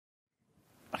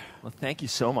Well, thank you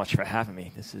so much for having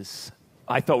me.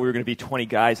 I thought we were going to be 20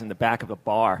 guys in the back of a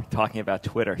bar talking about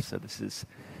Twitter, so this is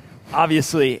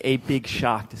obviously a big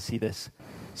shock to see this.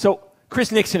 So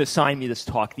Chris Nixon assigned me this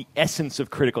talk, The Essence of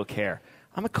Critical Care.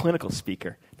 I'm a clinical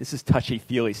speaker. This is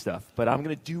touchy-feely stuff, but I'm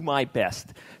going to do my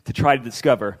best to try to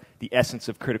discover the essence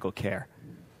of critical care.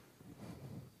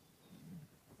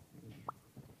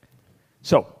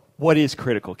 So, what is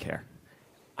critical care?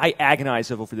 I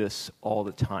agonize over this all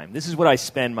the time. This is what I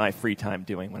spend my free time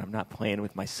doing when I'm not playing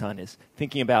with my son, is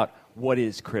thinking about what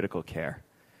is critical care.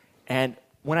 And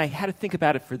when I had to think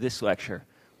about it for this lecture,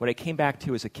 what I came back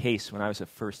to is a case when I was a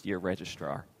first-year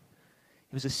registrar.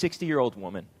 It was a 60-year-old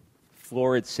woman,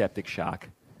 florid septic shock.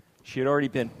 She had already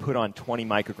been put on 20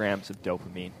 micrograms of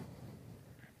dopamine.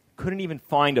 Couldn't even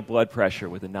find a blood pressure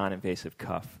with a non-invasive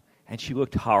cuff. And she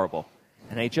looked horrible.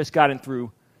 And I had just gotten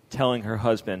through telling her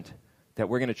husband that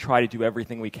we're going to try to do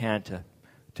everything we can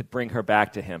to bring her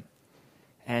back to him.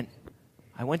 And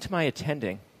I went to my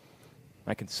attending,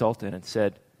 my consultant, and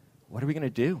said, what are we going to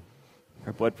do?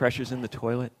 Her blood pressure's in the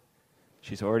toilet.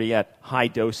 She's already at high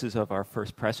doses of our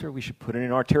first pressor. We should put in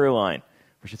an arterial line.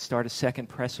 We should start a second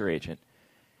pressor agent.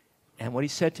 And what he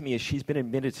said to me is, she's been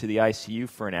admitted to the ICU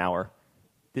for an hour.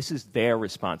 This is their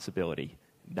responsibility,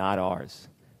 not ours.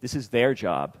 This is their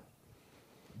job,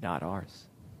 not ours.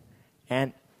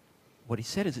 And what he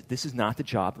said is that this is not the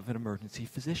job of an emergency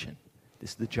physician. This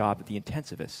is the job of the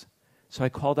intensivist. So I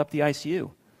called up the ICU.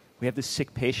 We have this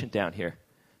sick patient down here.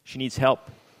 She needs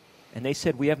help. And they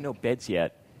said, we have no beds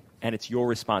yet, and it's your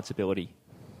responsibility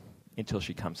until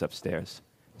she comes upstairs.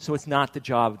 So it's not the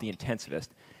job of the intensivist.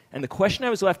 And the question I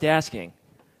was left asking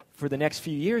for the next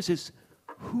few years is,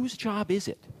 whose job is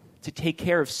it to take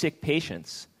care of sick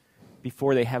patients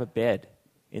before they have a bed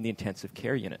in the intensive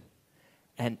care unit?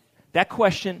 And that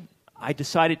question, I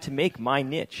decided to make my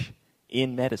niche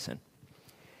in medicine.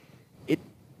 It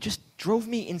just drove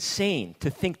me insane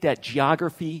to think that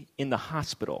geography in the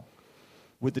hospital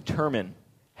would determine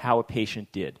how a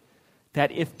patient did.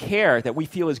 That if care that we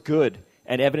feel is good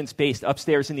and evidence-based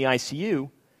upstairs in the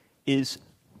ICU is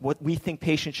what we think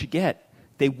patients should get,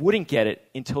 they wouldn't get it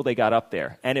until they got up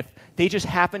there. And if they just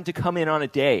happened to come in on a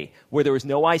day where there was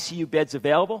no ICU beds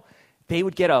available, they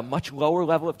would get a much lower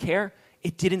level of care.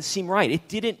 It didn't seem right. It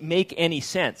didn't make any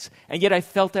sense. And yet I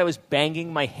felt I was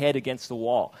banging my head against the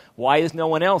wall. Why is no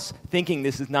one else thinking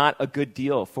this is not a good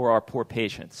deal for our poor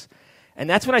patients? And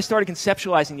that's when I started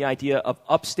conceptualizing the idea of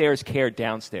upstairs care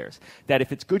downstairs. That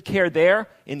if it's good care there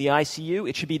in the ICU,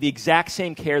 it should be the exact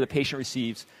same care the patient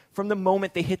receives from the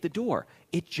moment they hit the door.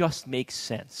 It just makes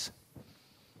sense.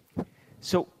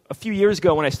 So a few years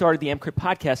ago when I started the MCRIT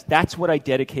podcast, that's what I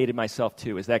dedicated myself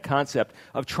to, is that concept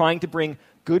of trying to bring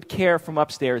good care from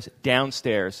upstairs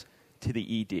downstairs to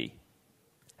the ED.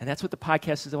 And that's what the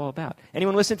podcast is all about.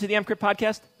 Anyone listen to the MCRIT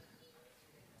podcast?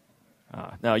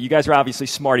 No, you guys are obviously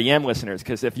smart EM listeners,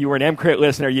 because if you were an MCRIT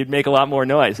listener, you'd make a lot more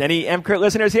noise. Any MCRIT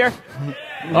listeners here?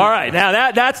 All right,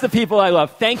 now that's the people I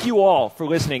love. Thank you all for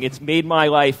listening. It's made my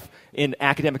life in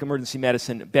academic emergency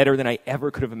medicine better than I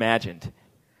ever could have imagined.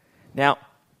 Now,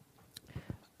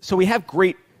 so we have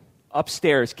great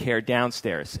upstairs care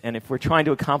downstairs, and if we're trying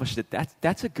to accomplish it,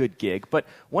 that's a good gig. But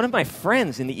one of my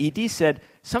friends in the ED said,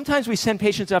 sometimes we send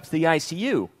patients up to the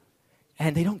ICU,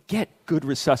 and they don't get good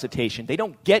resuscitation. They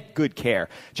don't get good care.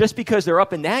 Just because they're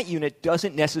up in that unit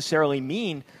doesn't necessarily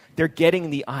mean they're getting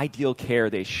the ideal care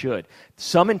they should.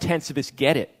 Some intensivists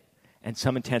get it, and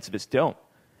some intensivists don't.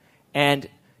 And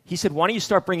he said, why don't you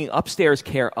start bringing upstairs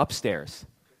care upstairs?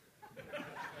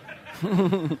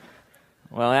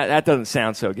 Well, that doesn't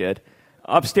sound so good.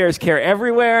 Upstairs care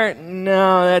everywhere?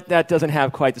 No, that doesn't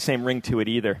have quite the same ring to it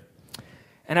either.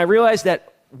 And I realized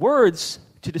that words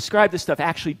to describe this stuff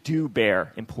actually do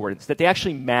bear importance, that they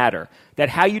actually matter, that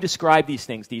how you describe these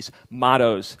things, these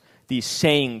mottos, these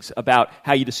sayings about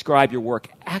how you describe your work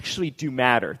actually do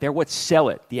matter. They're what sell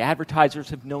it. The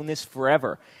advertisers have known this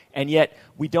forever, and yet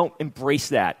we don't embrace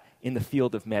that in the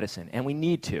field of medicine, and we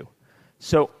need to.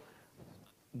 So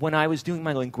when I was doing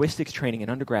my linguistics training in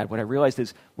undergrad, what I realized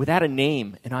is without a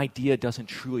name, an idea doesn't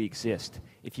truly exist.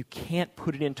 If you can't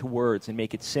put it into words and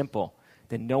make it simple,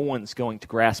 then no one's going to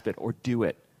grasp it or do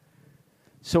it.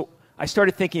 So I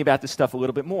started thinking about this stuff a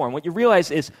little bit more. And what you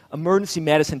realize is emergency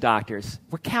medicine doctors,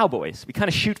 we're cowboys. We kind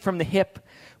of shoot from the hip.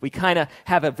 We kind of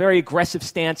have a very aggressive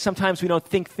stance. Sometimes we don't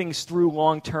think things through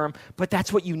long term, but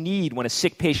that's what you need when a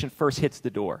sick patient first hits the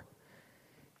door.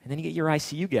 And then you get your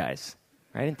ICU guys,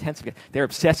 right? Intensive. They're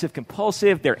obsessive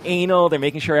compulsive. They're anal. They're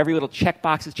making sure every little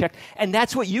checkbox is checked. And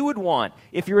that's what you would want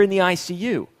if you're in the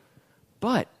ICU.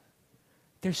 But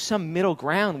there's some middle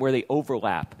ground where they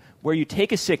overlap, where you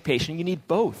take a sick patient, you need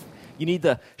both. You need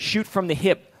the shoot from the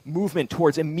hip movement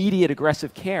towards immediate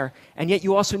aggressive care, and yet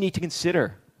you also need to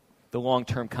consider the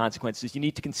long-term consequences. You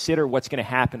need to consider what's going to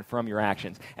happen from your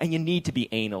actions, and you need to be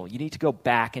anal. You need to go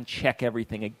back and check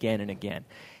everything again and again.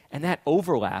 And that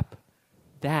overlap,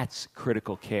 that's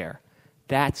critical care.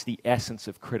 That's the essence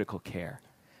of critical care.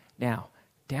 Now,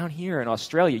 down here in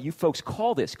Australia, you folks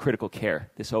call this critical care,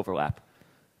 this overlap.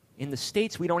 In the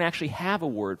States, we don't actually have a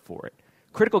word for it.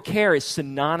 Critical care is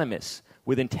synonymous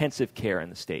with intensive care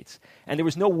in the States. And there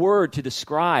was no word to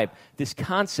describe this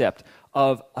concept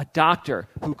of a doctor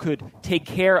who could take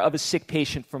care of a sick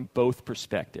patient from both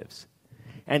perspectives.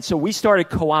 And so we started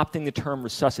co-opting the term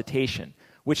resuscitation,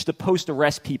 which the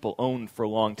post-arrest people owned for a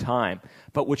long time,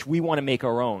 but which we want to make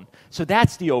our own. So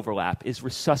that's the overlap, is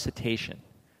resuscitation.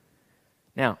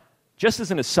 Now, just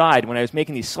as an aside, when I was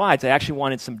making these slides, I actually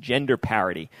wanted some gender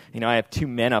parity. I have two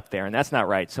men up there, and that's not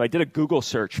right. So I did a Google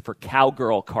search for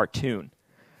cowgirl cartoon.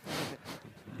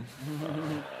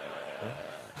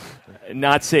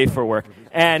 Not safe for work.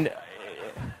 And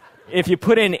if you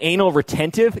put in anal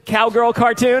retentive cowgirl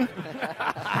cartoon,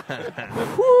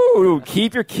 whoo,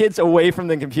 keep your kids away from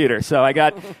the computer. So I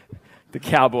got the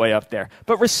cowboy up there.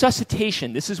 But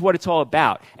resuscitation, this is what it's all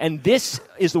about. And this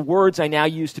is the words I now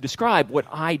use to describe what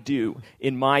I do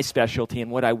in my specialty and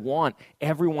what I want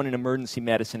everyone in emergency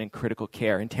medicine and critical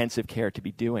care, intensive care, to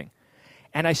be doing.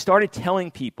 And I started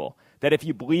telling people that if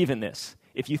you believe in this,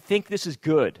 if you think this is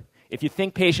good, if you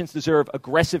think patients deserve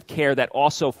aggressive care that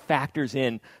also factors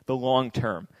in the long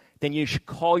term, then you should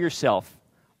call yourself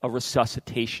a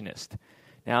resuscitationist.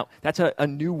 Now, that's a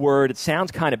new word. It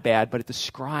sounds kind of bad, but it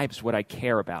describes what I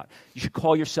care about. You should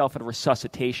call yourself a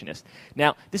resuscitationist.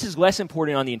 Now, this is less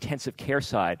important on the intensive care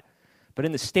side, but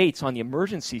in the States, on the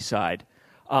emergency side,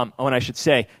 and I should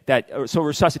say that, so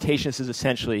resuscitationist is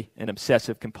essentially an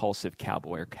obsessive-compulsive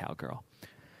cowboy or cowgirl.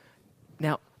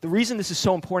 Now, the reason this is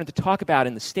so important to talk about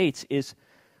in the States is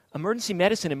emergency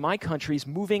medicine in my country is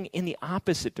moving in the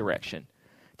opposite direction.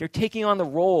 They're taking on the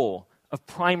role of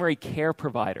primary care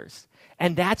providers.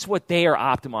 And that's what they are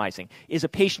optimizing, is a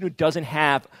patient who doesn't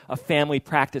have a family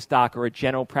practice doc or a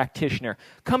general practitioner.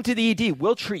 Come to the ED,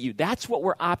 we'll treat you. That's what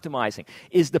we're optimizing,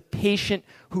 is the patient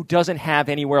who doesn't have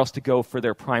anywhere else to go for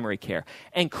their primary care.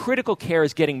 And critical care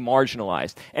is getting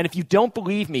marginalized. And if you don't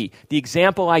believe me, the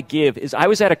example I give is I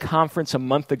was at a conference a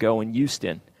month ago in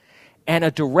Houston, and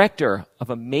a director of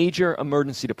a major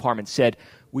emergency department said,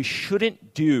 we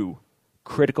shouldn't do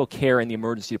critical care in the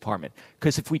emergency department,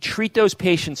 because if we treat those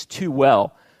patients too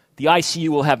well, the ICU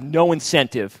will have no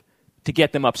incentive to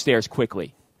get them upstairs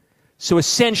quickly. So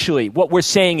essentially, what we're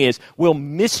saying is we'll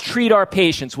mistreat our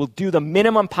patients, we'll do the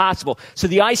minimum possible, so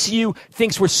the ICU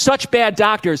thinks we're such bad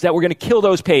doctors that we're going to kill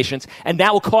those patients, and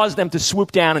that will cause them to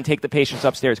swoop down and take the patients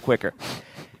upstairs quicker.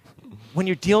 When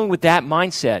you're dealing with that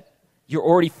mindset, you're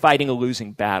already fighting a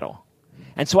losing battle.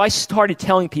 And so I started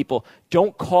telling people,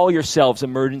 don't call yourselves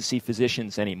emergency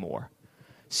physicians anymore.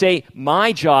 Say,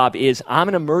 my job is I'm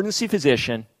an emergency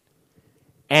physician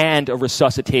and a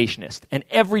resuscitationist. And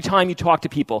every time you talk to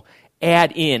people,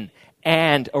 add in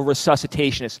and a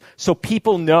resuscitationist, so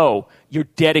people know you're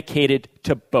dedicated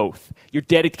to both. You're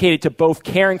dedicated to both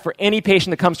caring for any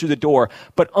patient that comes through the door,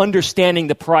 but understanding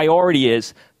the priority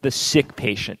is the sick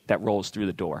patient that rolls through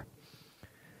the door.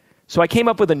 So I came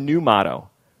up with a new motto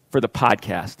for the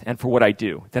podcast and for what I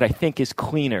do that I think is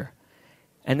cleaner.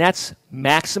 And that's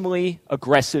maximally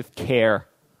aggressive care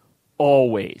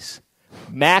always.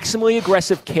 Maximally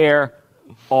aggressive care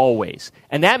always.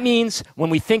 And that means when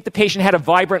we think the patient had a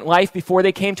vibrant life before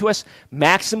they came to us,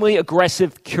 maximally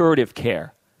aggressive curative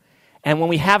care. And when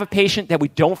we have a patient that we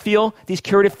don't feel these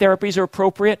curative therapies are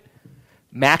appropriate,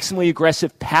 maximally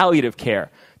aggressive palliative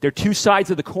care. They're two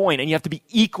sides of the coin, and you have to be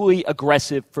equally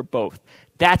aggressive for both.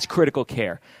 That's critical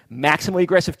care. Maximally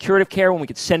aggressive curative care when we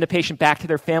could send a patient back to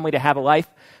their family to have a life.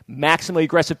 Maximally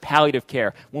aggressive palliative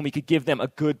care when we could give them a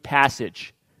good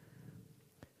passage.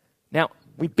 Now,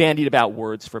 we've bandied about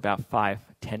words for about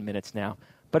 5-10 minutes now,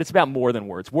 but it's about more than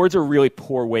words. Words are a really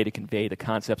poor way to convey the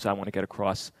concepts I want to get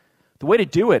across. The way to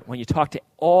do it when you talk to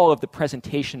all of the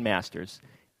presentation masters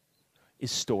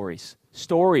is stories.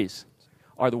 Stories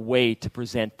are the way to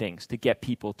present things, to get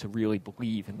people to really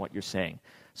believe in what you're saying.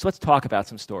 So let's talk about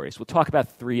some stories. We'll talk about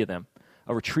 3 of them: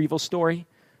 a retrieval story,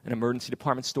 an emergency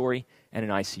department story, and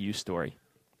an ICU story.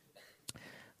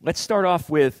 Let's start off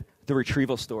with the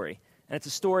retrieval story. And it's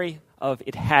a story of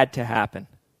it had to happen.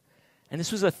 And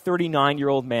this was a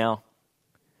 39-year-old male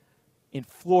in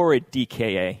florid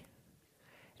DKA.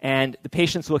 And the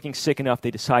patient's looking sick enough,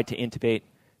 they decide to intubate.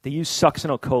 They use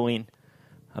succinylcholine.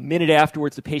 A minute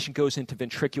afterwards, the patient goes into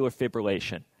ventricular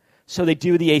fibrillation. So they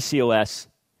do the ACLS,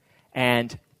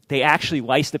 and They actually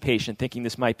lyse the patient, thinking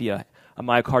this might be a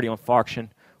myocardial infarction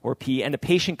or a P, and the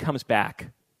patient comes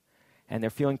back. And they're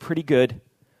feeling pretty good,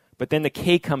 but then the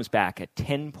K comes back at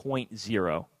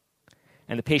 10.0.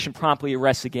 And the patient promptly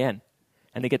arrests again.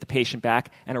 And they get the patient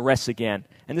back and arrests again.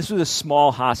 And this was a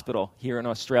small hospital here in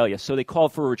Australia, so they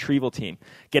called for a retrieval team,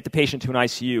 get the patient to an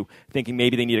ICU, thinking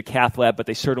maybe they need a cath lab, but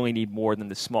they certainly need more than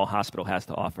this small hospital has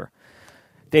to offer.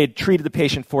 They had treated the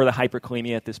patient for the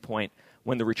hyperkalemia at this point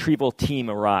when the retrieval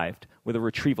team arrived, with a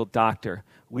retrieval doctor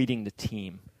leading the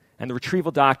team. And the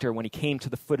retrieval doctor, when he came to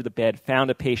the foot of the bed,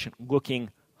 found a patient looking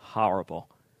horrible.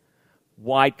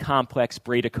 Wide complex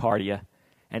bradycardia.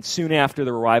 And soon after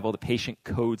their arrival, the patient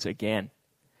codes again.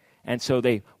 And so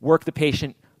they work the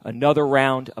patient, another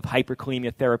round of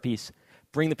hyperkalemia therapies,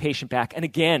 bring the patient back, and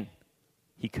again,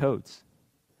 he codes.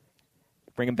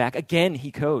 Bring him back, again,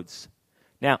 he codes.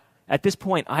 Now, at this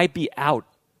point, I'd be out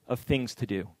of things to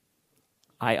do.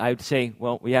 I would say,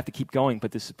 well, we have to keep going,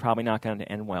 but this is probably not going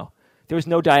to end well. There was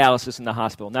no dialysis in the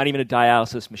hospital, not even a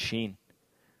dialysis machine.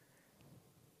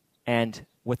 And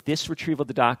what this retrieval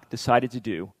doc decided to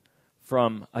do,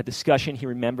 from a discussion he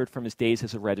remembered from his days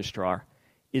as a registrar,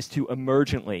 is to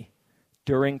emergently,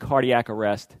 during cardiac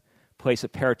arrest, place a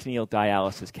peritoneal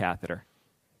dialysis catheter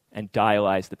and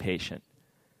dialyze the patient.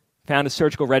 Found a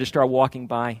surgical registrar walking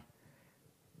by,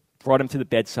 brought him to the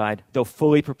bedside, though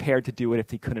fully prepared to do it if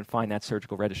he couldn't find that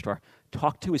surgical registrar.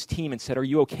 Talked to his team and said, "Are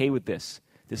you okay with this?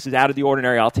 This is out of the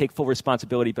ordinary. I'll take full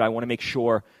responsibility, but I want to make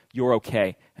sure you're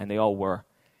okay." And they all were.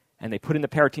 And they put in the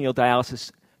peritoneal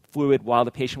dialysis fluid while the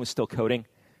patient was still coding.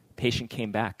 Patient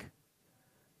came back.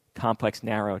 Complex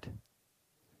narrowed.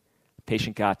 The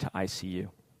patient got to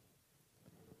ICU.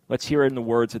 Let's hear it in the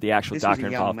words of the actual doctor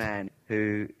involved. This was a young man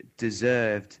who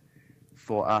deserved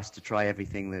for us to try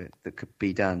everything that could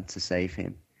be done to save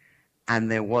him. And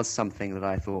there was something that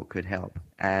I thought could help.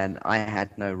 And I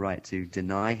had no right to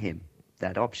deny him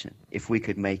that option. If we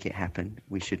could make it happen,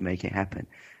 we should make it happen.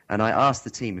 And I asked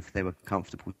the team if they were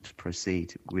comfortable to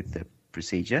proceed with the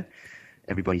procedure.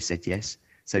 Everybody said yes.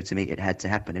 So to me, it had to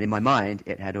happen. And in my mind,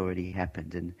 it had already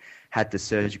happened. And had the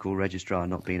surgical registrar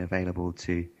not been available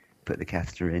to put the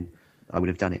catheter in, I would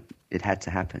have done it. It had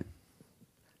to happen.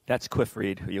 That's Cliff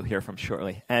Reed, who you'll hear from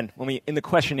shortly. And when we, in the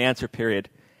question and answer period,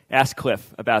 ask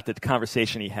Cliff about the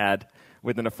conversation he had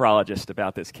with the nephrologist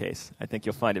about this case. I think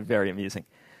you'll find it very amusing.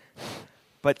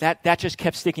 But that just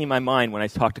kept sticking in my mind when I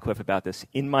talked to Cliff about this.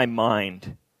 In my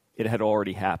mind, it had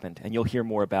already happened. And you'll hear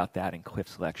more about that in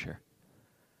Cliff's lecture.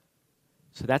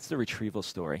 So that's the retrieval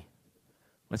story.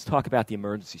 Let's talk about the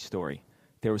emergency story.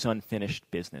 There was unfinished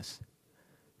business.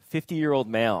 50-year-old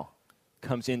male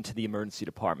comes into the emergency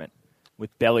department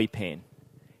with belly pain,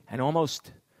 and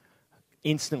almost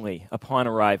instantly upon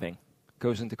arriving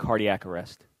goes into cardiac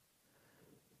arrest.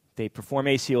 They perform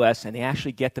ACLS, and they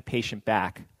actually get the patient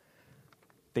back.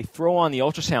 They throw on the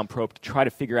ultrasound probe to try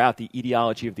to figure out the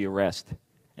etiology of the arrest,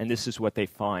 and this is what they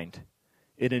find: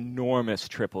 an enormous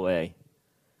AAA.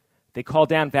 They call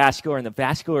down vascular, and the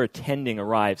vascular attending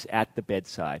arrives at the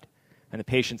bedside. And the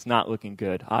patient's not looking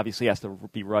good. Obviously has to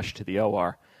be rushed to the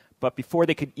OR. But before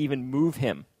they could even move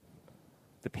him,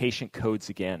 the patient codes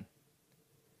again.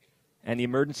 And the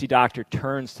emergency doctor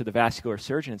turns to the vascular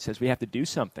surgeon and says, "We have to do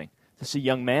something. This is a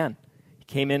young man. He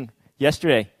came in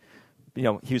yesterday.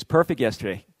 He was perfect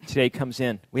yesterday. Today he comes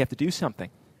in. We have to do something.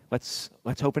 Let's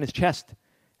open his chest."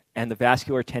 And the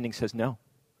vascular attending says, "No.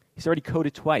 He's already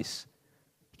coded twice.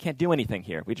 Can't do anything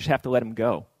here. We just have to let him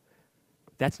go."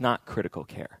 That's not critical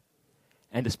care.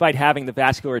 And despite having the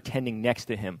vascular attending next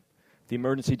to him, the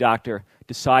emergency doctor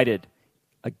decided,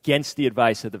 against the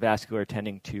advice of the vascular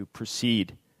attending, to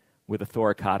proceed with a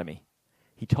thoracotomy.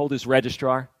 He told his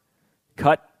registrar,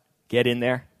 "Cut, get in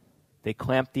there." They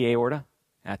clamped the aorta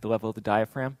at the level of the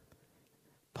diaphragm,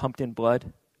 pumped in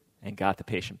blood, and got the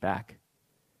patient back.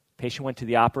 Patient went to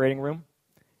the operating room,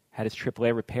 had his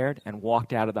AAA repaired, and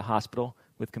walked out of the hospital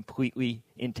with completely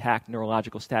intact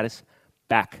neurological status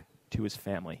back to his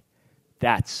family.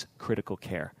 That's critical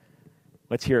care.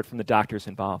 Let's hear it from the doctors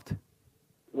involved.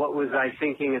 What was I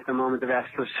thinking at the moment the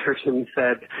vascular surgeon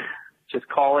said, "Just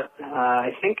call it"?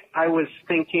 I think I was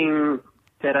thinking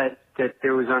that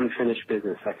there was unfinished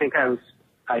business.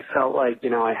 I felt like,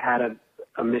 I had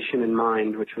a mission in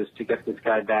mind, which was to get this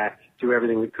guy back, do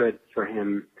everything we could for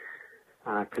him,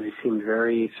 because he seemed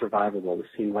very survivable. It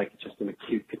seemed like just an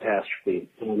acute catastrophe.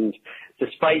 And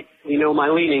despite, my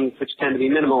leanings, which tend to be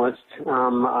minimalist,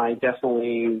 I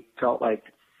definitely felt like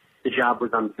the job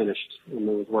was unfinished and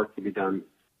there was work to be done.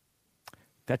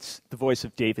 That's the voice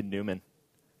of David Newman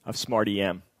of Smart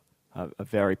EM, a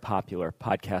very popular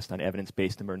podcast on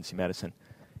evidence-based emergency medicine.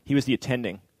 He was the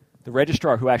attending The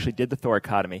registrar who actually did the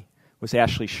thoracotomy was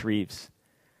Ashley Shreves.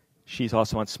 She's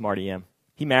also on Smart EM.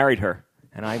 He married her,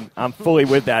 and I'm fully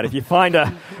with that. If you find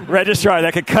a registrar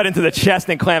that could cut into the chest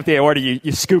and clamp the aorta,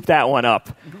 you scoop that one up.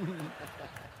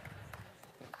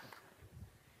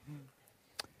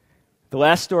 The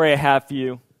last story I have for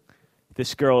you,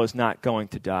 this girl is not going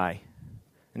to die.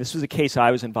 And this was a case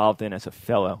I was involved in as a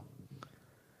fellow.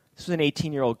 This was an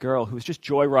 18-year-old girl who was just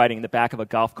joyriding in the back of a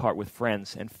golf cart with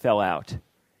friends and fell out,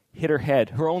 hit her head.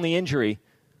 Her only injury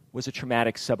was a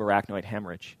traumatic subarachnoid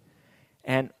hemorrhage.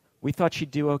 And we thought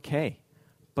she'd do okay.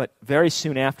 But very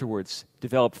soon afterwards,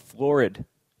 developed florid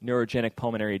neurogenic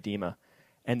pulmonary edema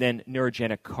and then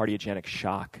neurogenic cardiogenic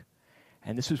shock.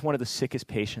 And this was one of the sickest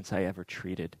patients I ever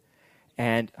treated.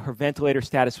 And her ventilator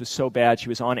status was so bad, she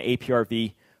was on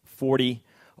APRV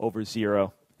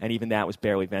 40/0, and even that was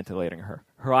barely ventilating her.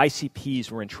 Her ICPs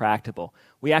were intractable.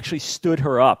 We actually stood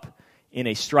her up in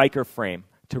a striker frame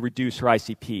to reduce her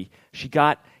ICP. She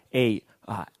got a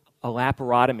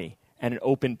laparotomy and an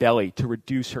open belly to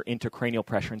reduce her intracranial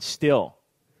pressure, and still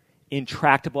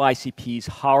intractable ICPs,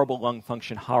 horrible lung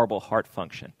function, horrible heart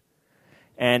function.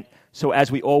 And so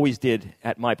as we always did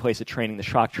at my place of training, the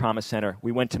Shock Trauma Center,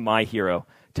 we went to my hero,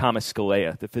 Thomas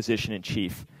Scalea, the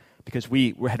physician-in-chief, because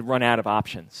we had run out of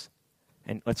options.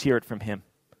 And let's hear it from him.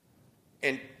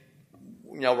 And,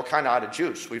 we're kind of out of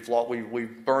juice. We've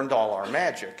burned all our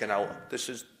magic. And this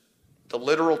is the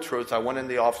literal truth. I went in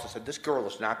the office and said, this girl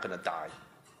is not going to die.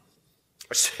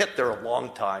 I sat there a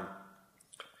long time.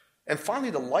 And finally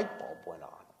the light bulb went on.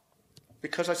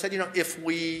 Because I said, if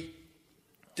we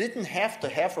didn't have to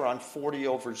have her on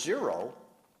 40/0,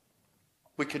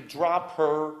 we could drop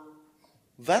her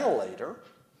ventilator,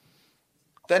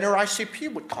 then her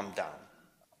ICP would come down.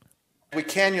 We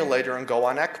cannulate her and go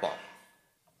on ECMO.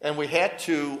 And we had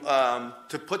to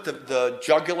put the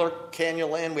jugular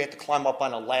cannula in, we had to climb up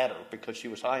on a ladder because she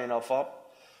was high enough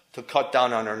up to cut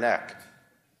down on her neck.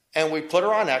 And we put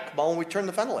her on ECMO and we turned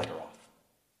the ventilator off.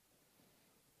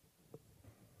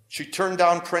 She turned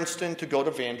down Princeton to go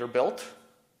to Vanderbilt.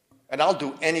 And I'll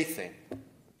do anything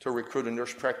to recruit a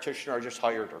nurse practitioner. I just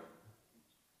hired her.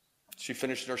 She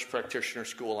finished nurse practitioner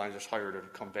school, and I just hired her to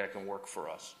come back and work for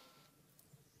us.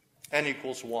 N =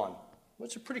 1. Well,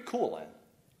 it's a pretty cool N.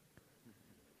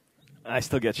 I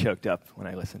still get choked up when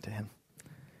I listen to him.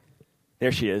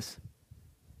 There she is,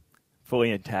 fully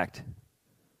intact.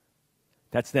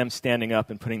 That's them standing up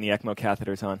and putting the ECMO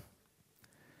catheters on.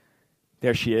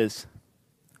 There she is,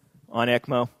 on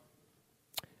ECMO.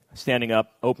 Standing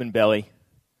up, open belly.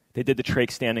 They did the trach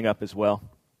standing up as well.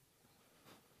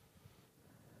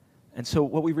 And so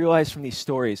what we realize from these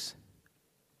stories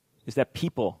is that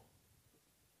people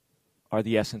are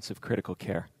the essence of critical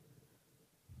care.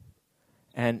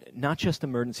 And not just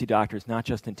emergency doctors, not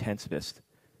just intensivists.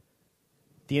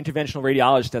 The interventional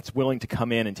radiologist that's willing to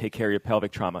come in and take care of your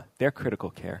pelvic trauma, they're critical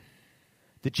care.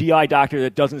 The GI doctor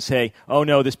that doesn't say, oh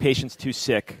no, this patient's too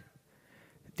sick.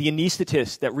 The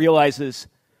anesthetist that realizes,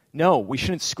 no, we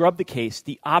shouldn't scrub the case.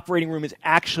 The operating room is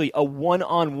actually a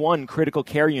one-on-one critical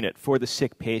care unit for the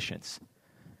sick patients.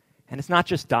 And it's not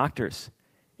just doctors.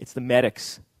 It's the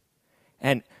medics.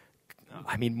 And,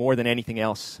 more than anything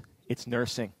else, it's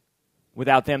nursing.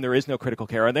 Without them, there is no critical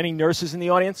care. Are there any nurses in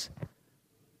the audience?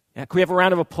 Yeah, can we have a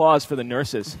round of applause for the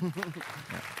nurses?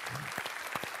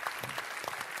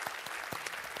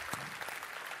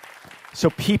 So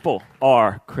people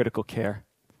are critical care.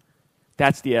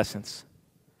 That's the essence.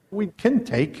 We can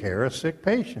take care of sick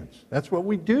patients. That's what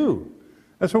we do.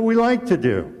 That's what we like to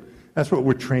do. That's what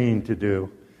we're trained to do.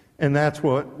 And that's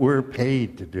what we're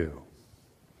paid to do.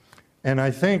 And I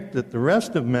think that the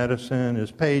rest of medicine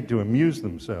is paid to amuse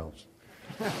themselves.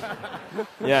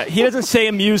 Yeah, he doesn't say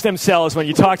amuse themselves when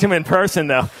you talk to him in person,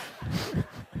 though.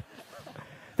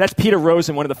 That's Peter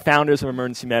Rosen, one of the founders of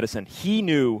emergency medicine. He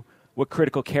knew what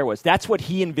critical care was. That's what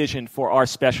he envisioned for our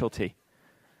specialty.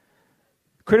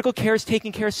 Critical care is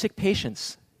taking care of sick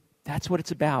patients. That's what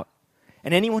it's about.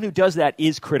 And anyone who does that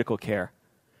is critical care.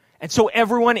 And so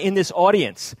everyone in this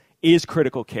audience is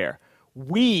critical care.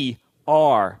 We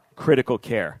are critical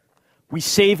care. We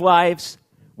save lives.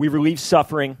 We relieve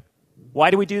suffering.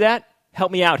 Why do we do that?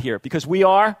 Help me out here. Because we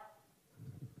are?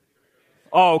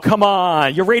 Oh, come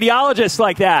on. You're radiologists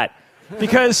like that.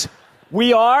 Because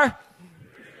we are?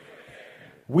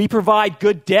 We provide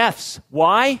good deaths.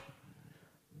 Why?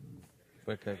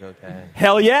 Okay.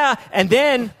 Hell yeah. And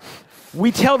then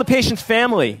we tell the patient's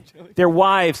family, their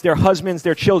wives, their husbands,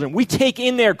 their children. We take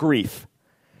in their grief.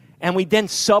 And we then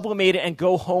sublimate it and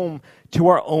go home to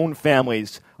our own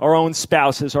families, our own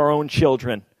spouses, our own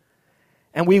children.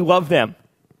 And we love them.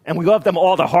 And we love them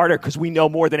all the harder because we know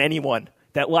more than anyone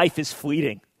that life is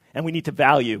fleeting. and we need to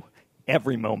value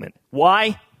every moment.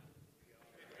 Why?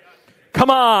 Come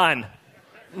on.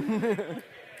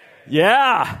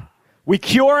 Yeah. We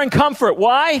cure and comfort.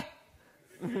 Why?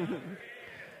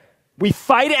 We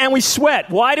fight and we sweat.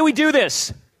 Why do we do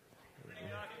this?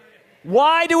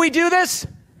 Why do we do this?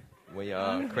 We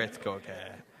are critical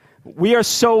care. We are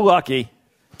so lucky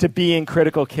to be in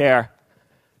critical care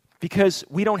because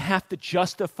we don't have to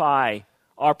justify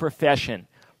our profession.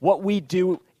 What we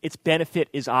do, its benefit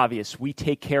is obvious. We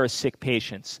take care of sick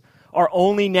patients. Our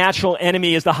only natural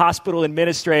enemy is the hospital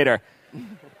administrator.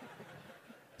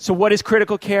 So what is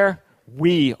critical care?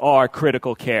 We are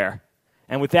critical care.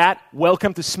 And with that,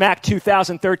 welcome to SMAC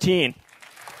 2013.